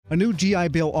A new GI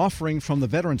Bill offering from the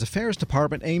Veterans Affairs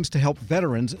Department aims to help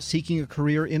veterans seeking a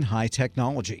career in high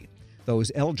technology. Those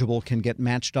eligible can get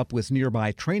matched up with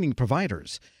nearby training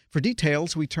providers. For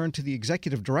details, we turn to the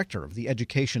Executive Director of the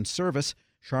Education Service,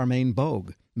 Charmaine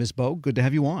Bogue. Ms. Bogue, good to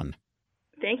have you on.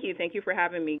 Thank you. Thank you for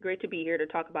having me. Great to be here to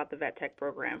talk about the Vet Tech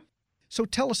program. So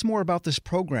tell us more about this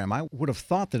program. I would have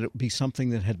thought that it would be something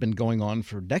that had been going on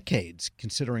for decades,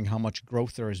 considering how much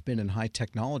growth there has been in high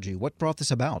technology. What brought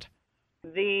this about?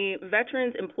 The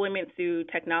Veterans Employment Through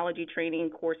Technology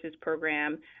Training Courses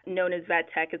program, known as Vet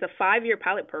Tech, is a 5-year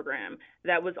pilot program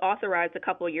that was authorized a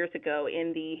couple of years ago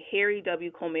in the Harry W.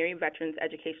 Comary Veterans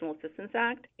Educational Assistance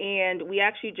Act, and we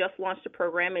actually just launched the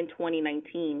program in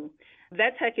 2019.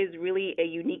 Vet Tech is really a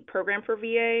unique program for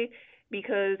VA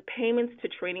because payments to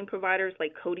training providers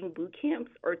like coding boot camps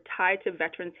are tied to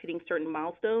veterans hitting certain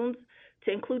milestones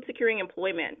to include securing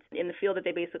employment in the field that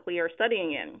they basically are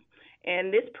studying in.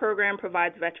 And this program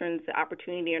provides veterans the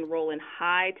opportunity to enroll in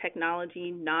high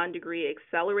technology, non-degree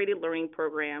accelerated learning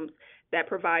programs that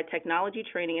provide technology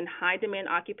training in high demand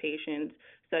occupations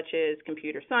such as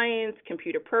computer science,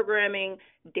 computer programming,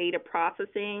 data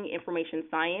processing, information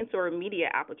science, or media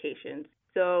applications.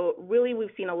 So really,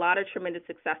 we've seen a lot of tremendous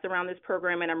success around this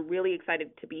program, and I'm really excited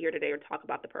to be here today to talk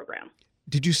about the program.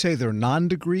 Did you say they're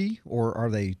non-degree, or are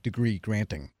they degree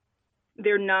granting?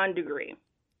 They're non-degree.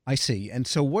 I see. And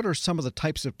so what are some of the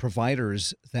types of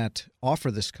providers that offer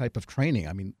this type of training?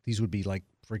 I mean, these would be like,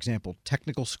 for example,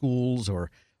 technical schools or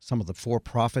some of the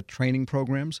for-profit training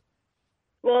programs?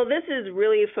 Well, this is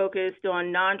really focused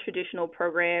on non-traditional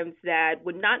programs that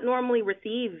would not normally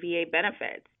receive VA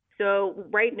benefits. So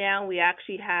right now, we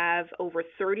actually have over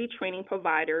 30 training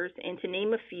providers, and to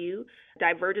name a few,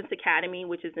 Divergence Academy,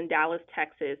 which is in Dallas,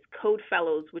 Texas, Code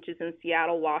Fellows, which is in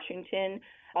Seattle, Washington.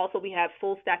 Also, we have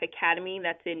Full Stack Academy,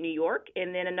 that's in New York,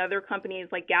 and then another company is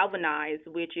like Galvanize,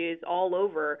 which is all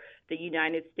over the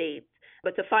United States.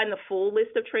 But to find the full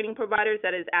list of training providers,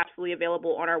 that is absolutely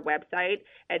available on our website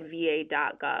at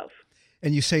va.gov.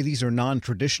 And you say these are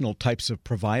non-traditional types of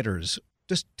providers.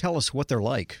 Just tell us what they're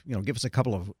like. Give us a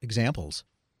couple of examples.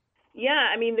 Yeah,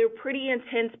 I mean, they're pretty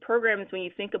intense programs when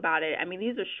you think about it. I mean,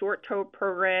 these are short-term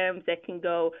programs that can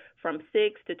go from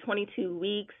 6 to 22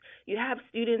 weeks. You have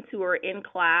students who are in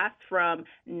class from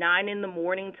 9 in the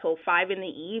morning till 5 in the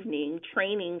evening,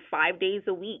 training 5 days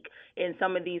a week in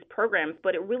some of these programs.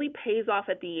 But it really pays off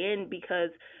at the end because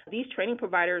these training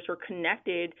providers are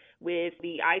connected with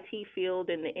the IT field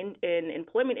and the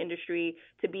employment industry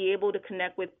to be able to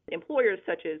connect with employers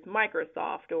such as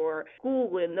Microsoft or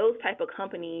Google and those type of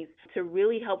companies to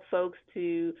really help folks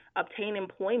to obtain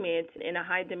employment in a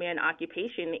high-demand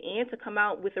occupation and to come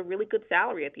out with a really good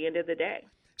salary at the end of the day.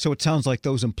 So it sounds like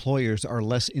those employers are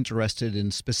less interested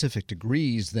in specific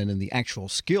degrees than in the actual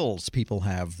skills people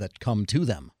have that come to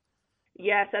them.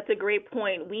 Yes, that's a great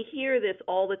point. We hear this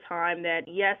all the time that,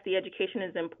 yes, the education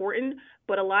is important,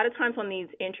 but a lot of times on these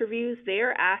interviews,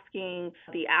 they're asking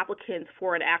the applicants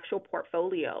for an actual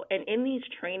portfolio. And in these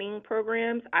training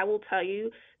programs, I will tell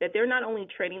you that they're not only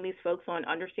training these folks on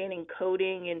understanding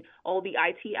coding and all the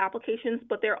IT applications,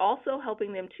 but they're also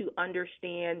helping them to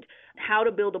understand how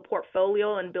to build a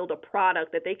portfolio and build a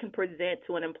product that they can present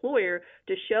to an employer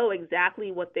to show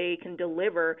exactly what they can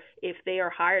deliver if they are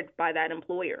hired by that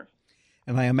employer.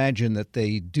 And I imagine that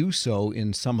they do so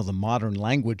in some of the modern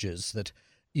languages that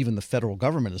even the federal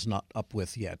government is not up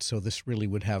with yet. So this really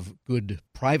would have good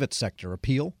private sector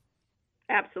appeal?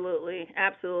 Absolutely.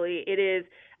 Absolutely. It is.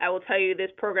 I will tell you,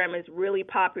 this program is really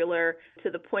popular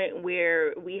to the point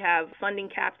where we have funding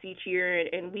caps each year,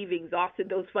 and we've exhausted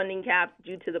those funding caps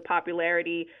due to the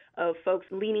popularity of folks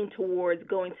leaning towards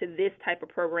going to this type of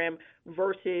program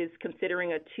versus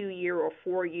considering a 2-year or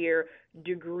 4-year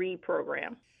degree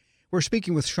program. We're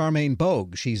speaking with Charmaine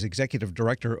Bogue. She's Executive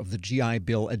Director of the GI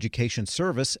Bill Education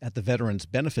Service at the Veterans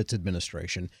Benefits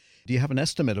Administration. Do you have an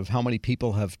estimate of how many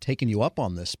people have taken you up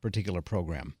on this particular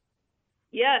program?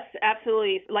 Yes,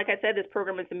 absolutely. Like I said, this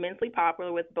program is immensely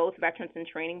popular with both veterans and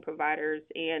training providers,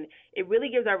 and it really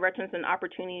gives our veterans an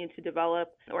opportunity to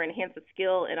develop or enhance a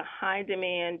skill in a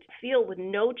high-demand field with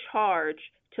no charge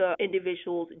to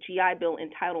individuals' GI Bill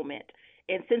entitlement.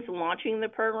 And since launching the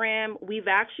program, we've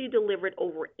actually delivered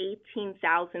over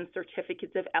 18,000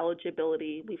 certificates of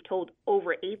eligibility. We've told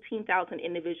over 18,000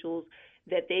 individuals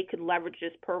that they could leverage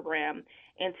this program.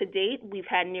 And to date, we've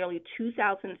had nearly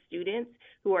 2,000 students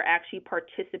who are actually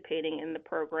participating in the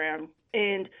program.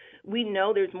 And we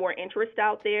know there's more interest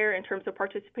out there in terms of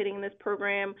participating in this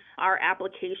program. Our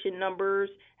application numbers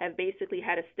have basically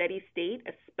had a steady state,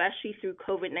 especially through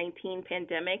COVID-19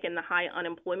 pandemic and the high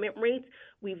unemployment rates.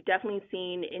 We've definitely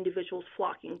seen individuals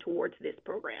flocking towards this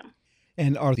program.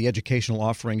 And are the educational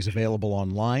offerings available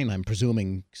online? I'm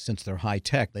presuming since they're high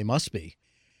tech, they must be.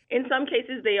 In some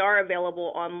cases, they are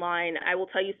available online. I will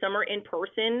tell you some are in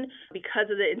person because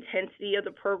of the intensity of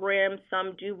the program.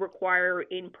 Some do require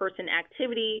in-person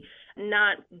activity,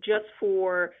 not just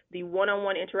for the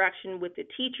one-on-one interaction with the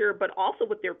teacher, but also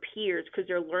with their peers because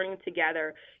they're learning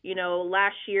together. You know,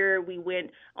 last year we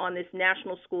went on this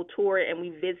national school tour and we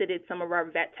visited some of our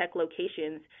vet tech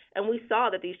locations, and we saw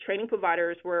that these training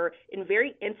providers were in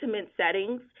very intimate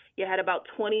settings. You had about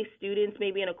 20 students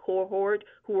maybe in a cohort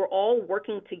who were all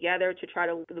working together to try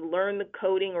to learn the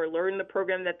coding or learn the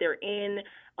program that they're in,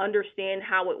 understand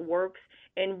how it works,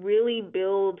 and really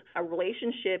build a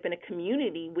relationship and a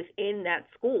community within that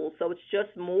school. So it's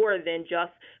just more than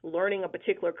just learning a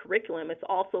particular curriculum. It's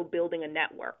also building a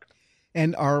network.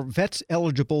 And are vets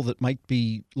eligible that might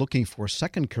be looking for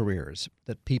second careers,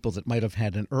 that people that might have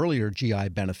had an earlier GI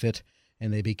benefit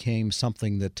and they became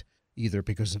something that either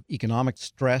because of economic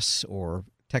stress or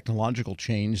technological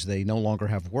change, they no longer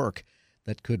have work,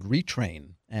 that could retrain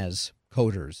as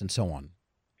coders and so on?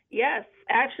 Yes.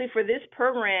 Actually, for this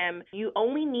program, you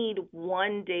only need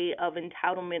 1 day of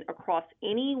entitlement across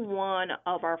any one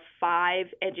of our 5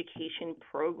 education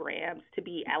programs to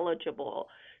be eligible.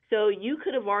 So you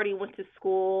could have already went to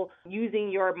school using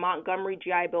your Montgomery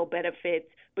GI Bill benefits,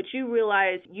 but you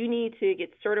realize you need to get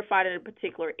certified in a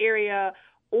particular area,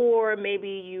 or maybe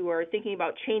you are thinking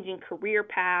about changing career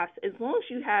paths. As long as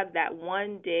you have that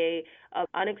 1 day of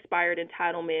unexpired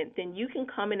entitlement, then you can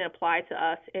come and apply to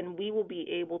us, and we will be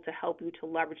able to help you to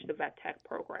leverage the Vet Tech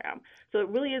program. So it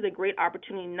really is a great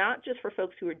opportunity, not just for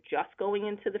folks who are just going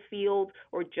into the field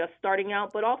or just starting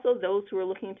out, but also those who are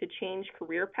looking to change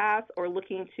career paths or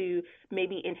looking to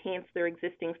maybe enhance their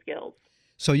existing skills.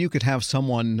 So you could have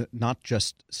someone not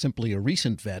just simply a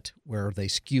recent vet where they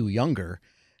skew younger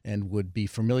and would be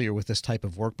familiar with this type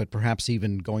of work, but perhaps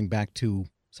even going back to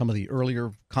some of the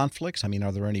earlier conflicts? I mean,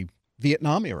 are there any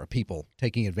Vietnam-era people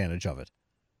taking advantage of it?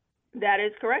 That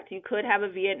is correct. You could have a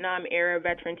Vietnam-era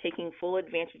veteran taking full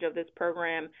advantage of this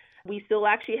program. We still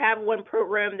actually have one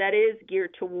program that is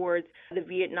geared towards the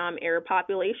Vietnam-era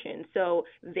population, so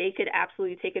they could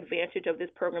absolutely take advantage of this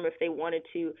program if they wanted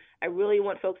to. I really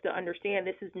want folks to understand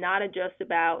this is not just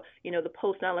about, the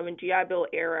post-9/11 GI Bill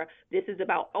era. This is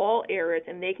about all eras,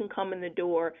 and they can come in the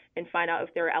door and find out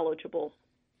if they're eligible.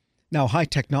 Now, high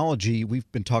technology, we've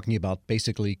been talking about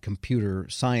basically computer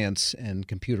science and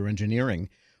computer engineering.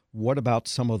 What about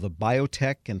some of the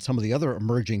biotech and some of the other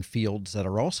emerging fields that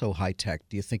are also high-tech?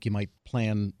 Do you think you might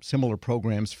plan similar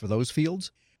programs for those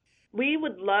fields? We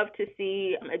would love to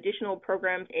see additional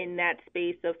programs in that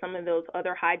space of some of those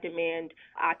other high-demand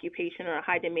occupation or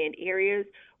high-demand areas.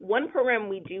 One program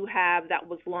we do have that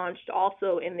was launched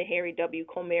also in the Harry W.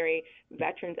 Comary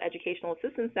Veterans Educational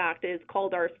Assistance Act is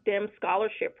called our STEM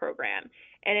Scholarship Program.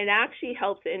 And it actually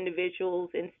helps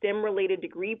individuals in STEM-related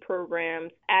degree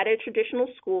programs at a traditional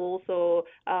school, so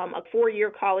a 4-year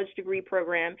college degree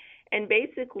program. And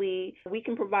basically, we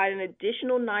can provide an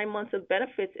additional 9 months of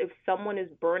benefits if someone is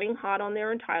burning hot on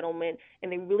their entitlement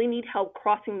and they really need help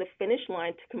crossing the finish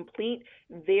line to complete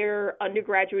their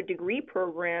undergraduate degree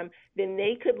program, then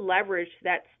they could leverage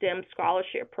that STEM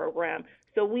scholarship program.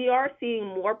 So we are seeing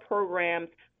more programs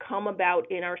come about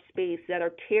in our space that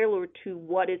are tailored to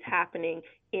what is happening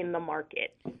in the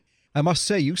market. I must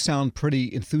say, you sound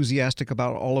pretty enthusiastic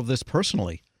about all of this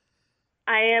personally.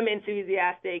 I am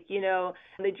enthusiastic.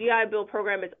 The GI Bill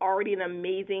program is already an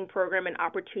amazing program and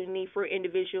opportunity for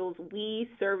individuals. We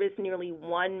service nearly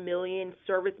 1 million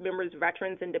service members,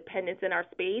 veterans, and dependents in our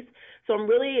space. So I'm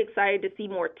really excited to see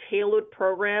more tailored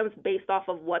programs based off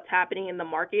of what's happening in the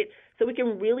market so we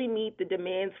can really meet the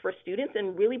demands for students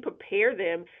and really prepare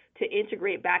them to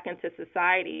integrate back into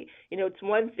society. It's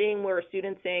one thing where a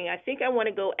student's saying, I think I want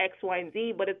to go X, Y, and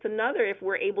Z, but it's another if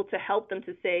we're able to help them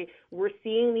to say, we're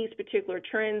seeing these particular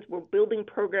trends, we're building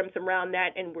programs around that,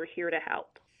 and we're here to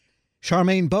help.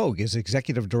 Charmaine Bogue is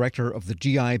Executive Director of the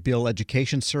GI Bill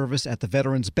Education Service at the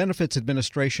Veterans Benefits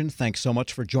Administration. Thanks so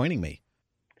much for joining me.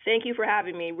 Thank you for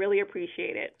having me. Really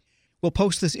appreciate it. We'll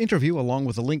post this interview along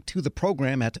with a link to the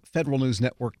program at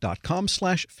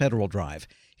federalnewsnetwork.com/Federal Drive.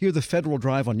 Hear the Federal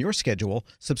Drive on your schedule.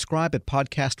 Subscribe at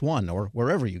Podcast One or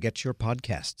wherever you get your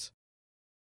podcasts.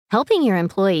 Helping your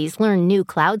employees learn new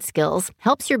cloud skills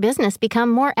helps your business become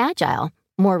more agile,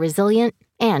 more resilient,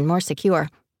 and more secure.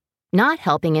 Not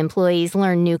helping employees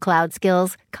learn new cloud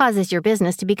skills causes your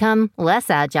business to become less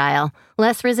agile,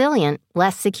 less resilient,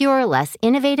 less secure, less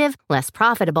innovative, less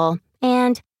profitable,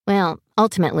 and,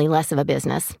 ultimately less of a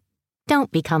business. Don't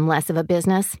become less of a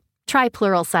business. Try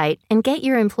Pluralsight and get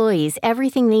your employees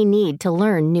everything they need to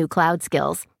learn new cloud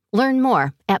skills. Learn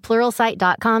more at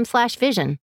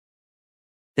pluralsight.com/vision.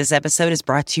 This episode is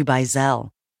brought to you by Zelle.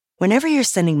 Whenever you're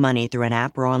sending money through an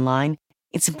app or online,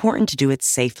 it's important to do it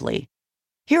safely.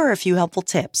 Here are a few helpful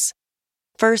tips.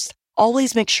 First,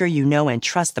 always make sure you know and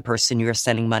trust the person you are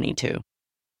sending money to.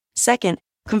 Second,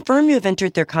 confirm you have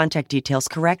entered their contact details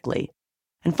correctly.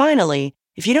 And finally,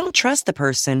 if you don't trust the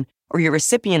person or your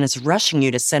recipient is rushing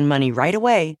you to send money right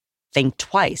away, think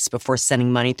twice before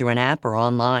sending money through an app or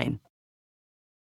online.